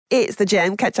It's The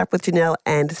Jam. Catch up with Janelle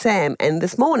and Sam. And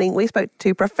this morning we spoke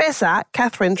to Professor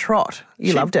Cathryn Trott.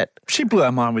 You loved it. She blew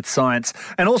our mind with science.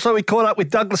 And also we caught up with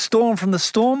Douglas Storm from the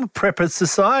Storm Preppers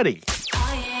Society.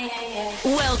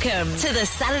 Welcome to the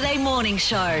Saturday morning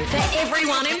show for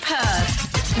everyone in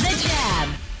Perth. The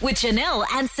Jam with Janelle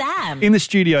and Sam. In the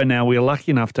studio now, we are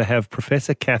lucky enough to have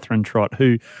Professor Cathryn Trott,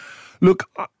 who, look,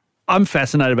 I'm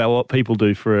fascinated about what people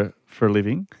do for a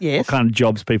living, yes, what kind of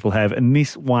jobs people have, and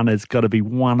this one has got to be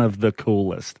one of the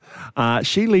coolest.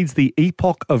 She leads the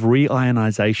Epoch of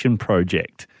Reionization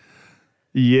project.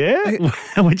 Yeah,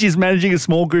 which is managing a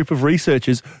small group of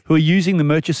researchers who are using the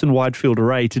Murchison Wide Field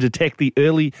Array to detect the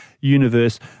early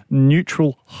universe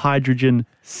neutral hydrogen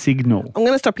signal. I'm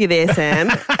going to stop you there,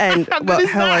 Sam. And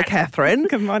hello, Cathryn.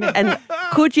 Good morning. And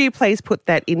could you please put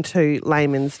that into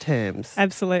layman's terms?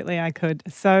 Absolutely, I could.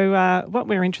 So what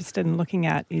we're interested in looking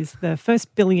at is the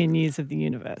first billion years of the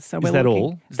universe. So is that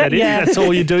all? Is that it? Yeah. That's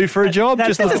all you do for a job?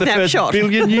 Just look at the first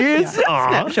billion years?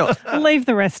 Snapshot. We'll leave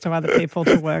the rest to other people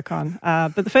to work on.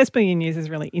 But the first billion years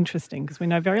is really interesting because we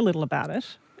know very little about it.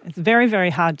 It's very,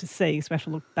 very hard to see,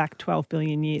 especially look back 12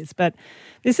 billion years. But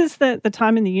this is the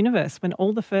time in the universe when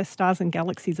all the first stars and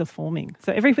galaxies are forming.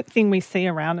 So everything we see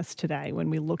around us today when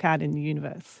we look out in the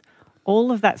universe,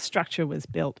 all of that structure was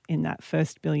built in that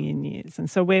first billion years. And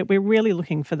so we're really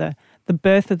looking for the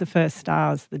birth of the first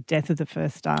stars, the death of the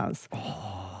first stars,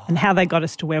 and how they got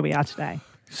us to where we are today.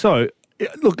 So,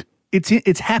 look,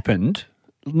 it's happened,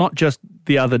 not just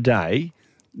the other day,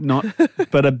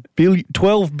 but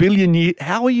 12 billion years.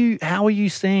 How are you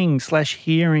seeing /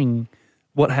 hearing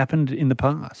what happened in the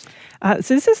past?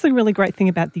 So this is the really great thing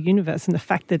about the universe and the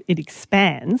fact that it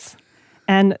expands.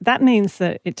 And that means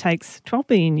that it takes 12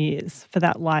 billion years for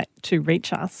that light to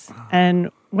reach us. And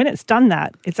when it's done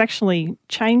that, it's actually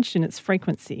changed in its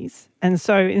frequencies. And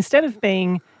so instead of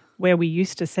being where we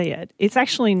used to see it, it's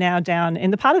actually now down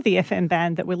in the part of the FM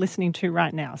band that we're listening to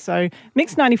right now. So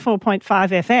Mix 94.5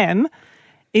 FM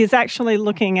is actually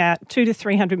looking at 200 to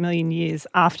 300 million years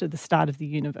after the start of the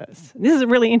universe. This is a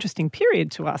really interesting period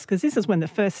to us because this is when the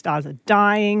first stars are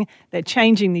dying, they're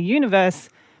changing the universe,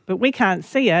 but we can't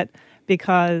see it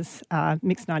because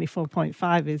Mix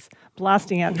 94.5 is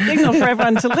blasting out the signal for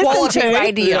everyone to listen Quality to.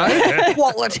 radio.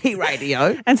 Quality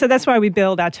radio. And so that's why we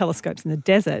build our telescopes in the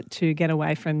desert to get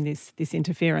away from this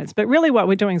interference. But really what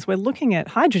we're doing is we're looking at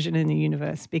hydrogen in the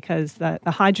universe because the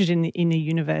hydrogen in the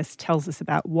universe tells us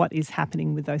about what is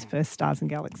happening with those first stars and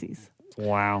galaxies.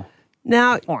 Wow.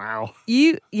 Now,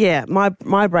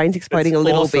 my brain's exploding a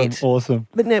little bit. Awesome.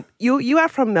 But now, you are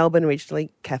from Melbourne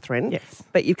originally, Cathryn. Yes.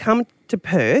 But you come to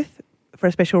Perth for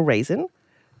a special reason.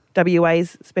 WA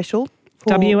is special.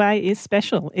 WA is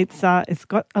special. It's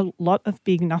got a lot of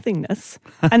big nothingness,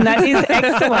 and that is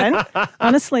excellent.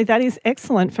 Honestly, that is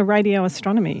excellent for radio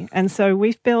astronomy. And so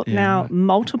we've built now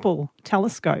multiple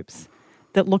telescopes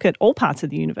that look at all parts of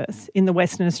the universe in the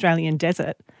Western Australian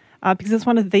desert. Because it's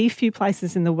one of the few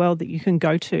places in the world that you can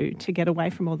go to get away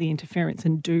from all the interference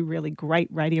and do really great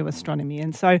radio astronomy.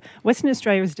 And so Western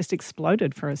Australia has just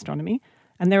exploded for astronomy,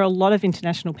 and there are a lot of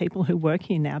international people who work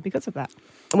here now because of that.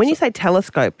 And when you say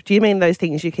telescope, do you mean those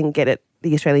things you can get at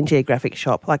the Australian Geographic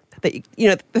shop, like that?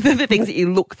 The things that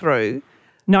you look through?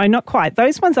 No, not quite.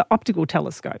 Those ones are optical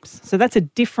telescopes. So that's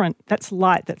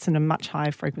light that's in a much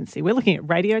higher frequency. We're looking at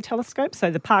radio telescopes. So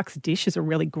the Parkes dish is a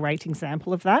really great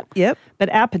example of that. Yep. But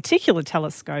our particular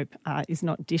telescope is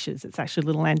not dishes. It's actually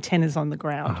little antennas on the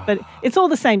ground. But it's all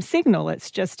the same signal.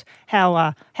 It's just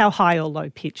how high or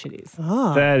low pitch it is.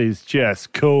 Oh. That is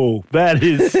just cool. That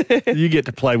is, you get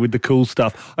to play with the cool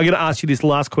stuff. I'm going to ask you this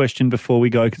last question before we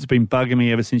go because it's been bugging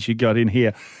me ever since you got in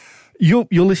here. You're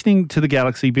listening to the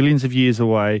galaxy billions of years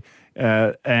away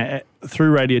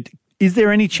through radio. Is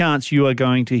there any chance you are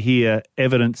going to hear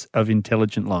evidence of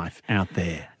intelligent life out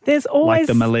there? There's always... Like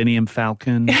the Millennium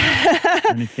Falcon or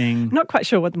anything? Not quite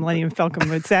sure what the Millennium Falcon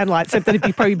would sound like, except that it'd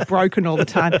be probably broken all the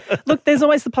time. Look, there's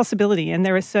always the possibility, and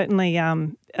there are certainly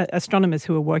astronomers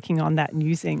who are working on that and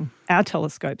using our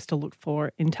telescopes to look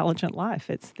for intelligent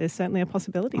life. There's certainly a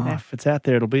possibility there. If it's out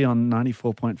there, it'll be on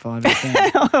 94.5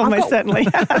 FM. Almost certainly.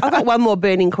 I've got one more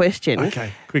burning question.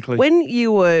 Okay, quickly. When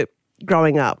you were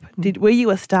growing up, were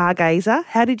you a stargazer?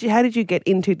 How did you get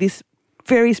into this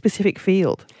very specific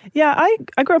field? Yeah,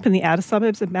 I grew up in the outer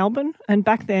suburbs of Melbourne, and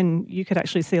back then you could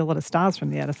actually see a lot of stars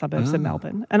from the outer suburbs of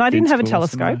Melbourne. And I didn't have a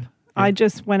telescope. I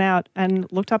just went out and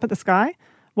looked up at the sky,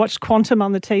 watched Quantum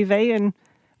on the TV, and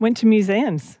went to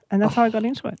museums. And that's how I got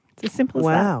into it. It's as simple as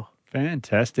that. Wow.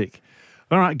 Fantastic.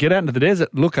 All right, get out into the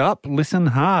desert, look up, listen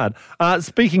hard.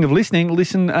 Speaking of listening,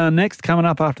 listen next. Coming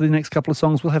up after the next couple of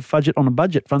songs, we'll have Fudge It on a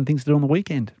Budget, fun things to do on the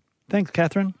weekend. Thanks,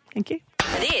 Cathryn. Thank you.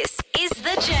 This is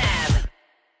The Jam.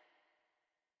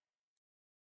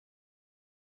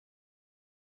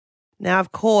 Now,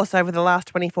 of course, over the last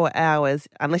 24 hours,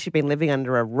 unless you've been living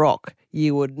under a rock,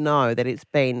 you would know that it's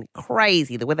been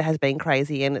crazy. The weather has been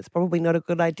crazy, and it's probably not a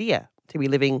good idea to be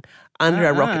living under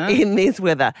a rock in this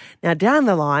weather. Now, down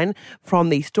the line from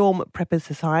the Storm Preppers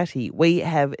Society, we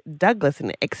have Douglas,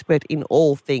 an expert in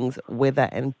all things weather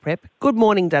and prep. Good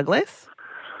morning, Douglas.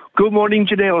 Good morning,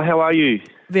 Janelle. How are you?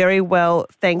 Very well,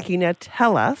 thank you. Now,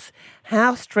 tell us,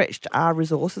 how stretched are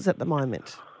resources at the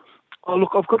moment? Oh,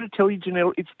 look, I've got to tell you,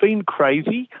 Janelle, it's been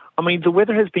crazy. I mean, the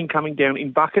weather has been coming down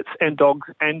in buckets and dogs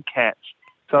and cats.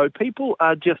 So people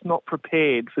are just not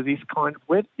prepared for this kind of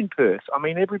weather in Perth. I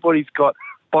mean, everybody's got,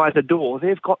 by the door,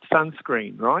 they've got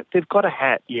sunscreen, right? They've got a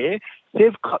hat, yeah?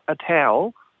 They've got a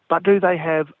towel, but do they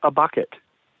have a bucket?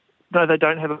 No, they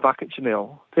don't have a bucket,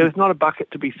 Janelle. There's not a bucket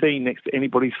to be seen next to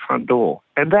anybody's front door.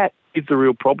 And that is the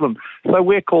real problem. So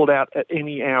we're called out at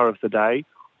any hour of the day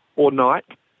or night,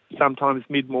 sometimes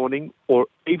mid-morning or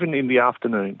even in the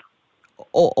afternoon.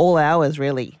 All hours,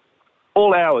 really?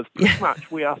 All hours, pretty much.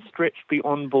 We are stretched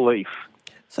beyond belief.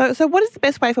 So what is the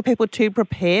best way for people to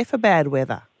prepare for bad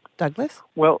weather, Douglas?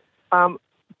 Well,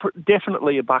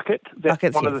 definitely a bucket. That's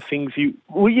Buckets, one of the things you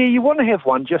want to have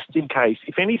one just in case.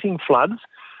 If anything floods,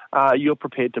 you're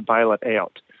prepared to bail it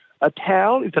out. A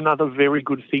towel is another very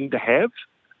good thing to have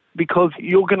because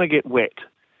you're going to get wet.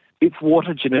 It's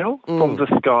water, Janelle, from the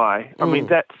sky. I mean,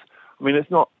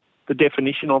 it's not the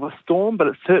definition of a storm, but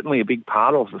it's certainly a big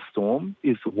part of the storm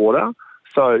is the water.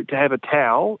 So to have a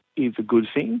towel is a good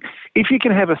thing. If you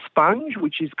can have a sponge,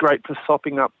 which is great for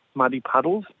sopping up muddy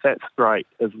puddles, that's great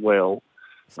as well.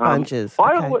 Sponges,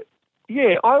 I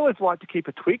always like to keep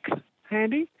a Twix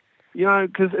handy, you know,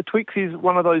 because a Twix is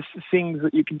one of those things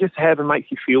that you can just have and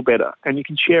makes you feel better, and you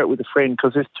can share it with a friend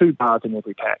because there's 2 bars in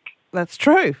every pack. That's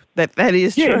true. That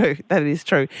is true. That is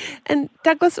true. And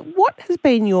Douglas, what has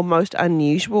been your most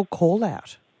unusual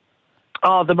call-out?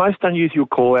 Oh, the most unusual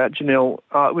call-out, Janelle,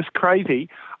 it was crazy.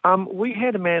 We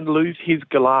had a man lose his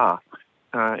galah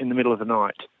in the middle of the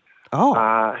night.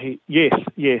 Oh. Yes.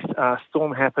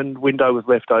 Storm happened, window was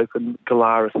left open,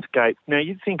 galah escaped. Now,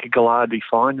 you'd think a galah would be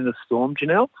fine in a storm,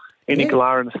 Janelle. Any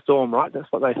galah in a storm, right?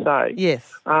 That's what they say.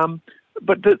 Yes.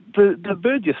 But the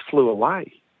bird just flew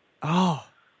away. Oh.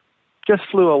 Just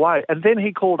flew away. And then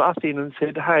he called us in and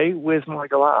said, hey, where's my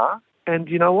galah? And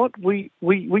you know what? We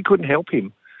couldn't help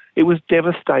him. It was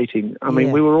devastating. I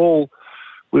mean, we were all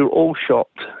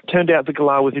shocked. Turned out the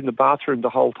galah was in the bathroom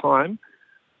the whole time,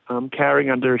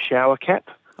 cowering under a shower cap.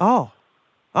 Oh.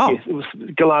 Yes,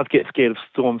 galahs get scared of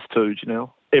storms too, Janelle.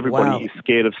 Everybody is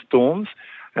scared of storms,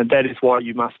 and that is why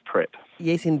you must prep.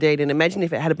 Yes, indeed. And imagine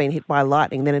if it had been hit by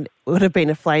lightning, then it would have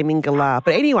been a flaming galah.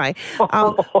 But anyway,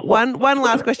 one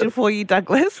last question for you,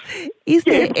 Douglas. Is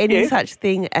there any such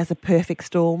thing as a perfect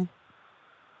storm?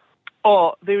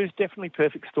 Oh, there is definitely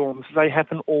perfect storms. They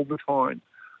happen all the time.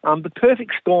 The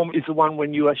perfect storm is the one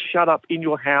when you are shut up in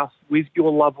your house with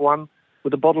your loved one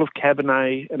with a bottle of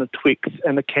Cabernet and a Twix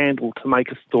and a candle to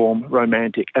make a storm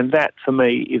romantic. And that, for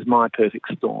me, is my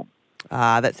perfect storm.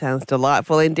 That sounds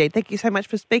delightful indeed. Thank you so much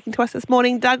for speaking to us this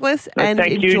morning, Douglas, and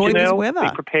thank enjoy you, Janelle. this weather.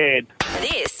 Be prepared.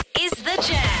 This is The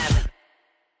Jam.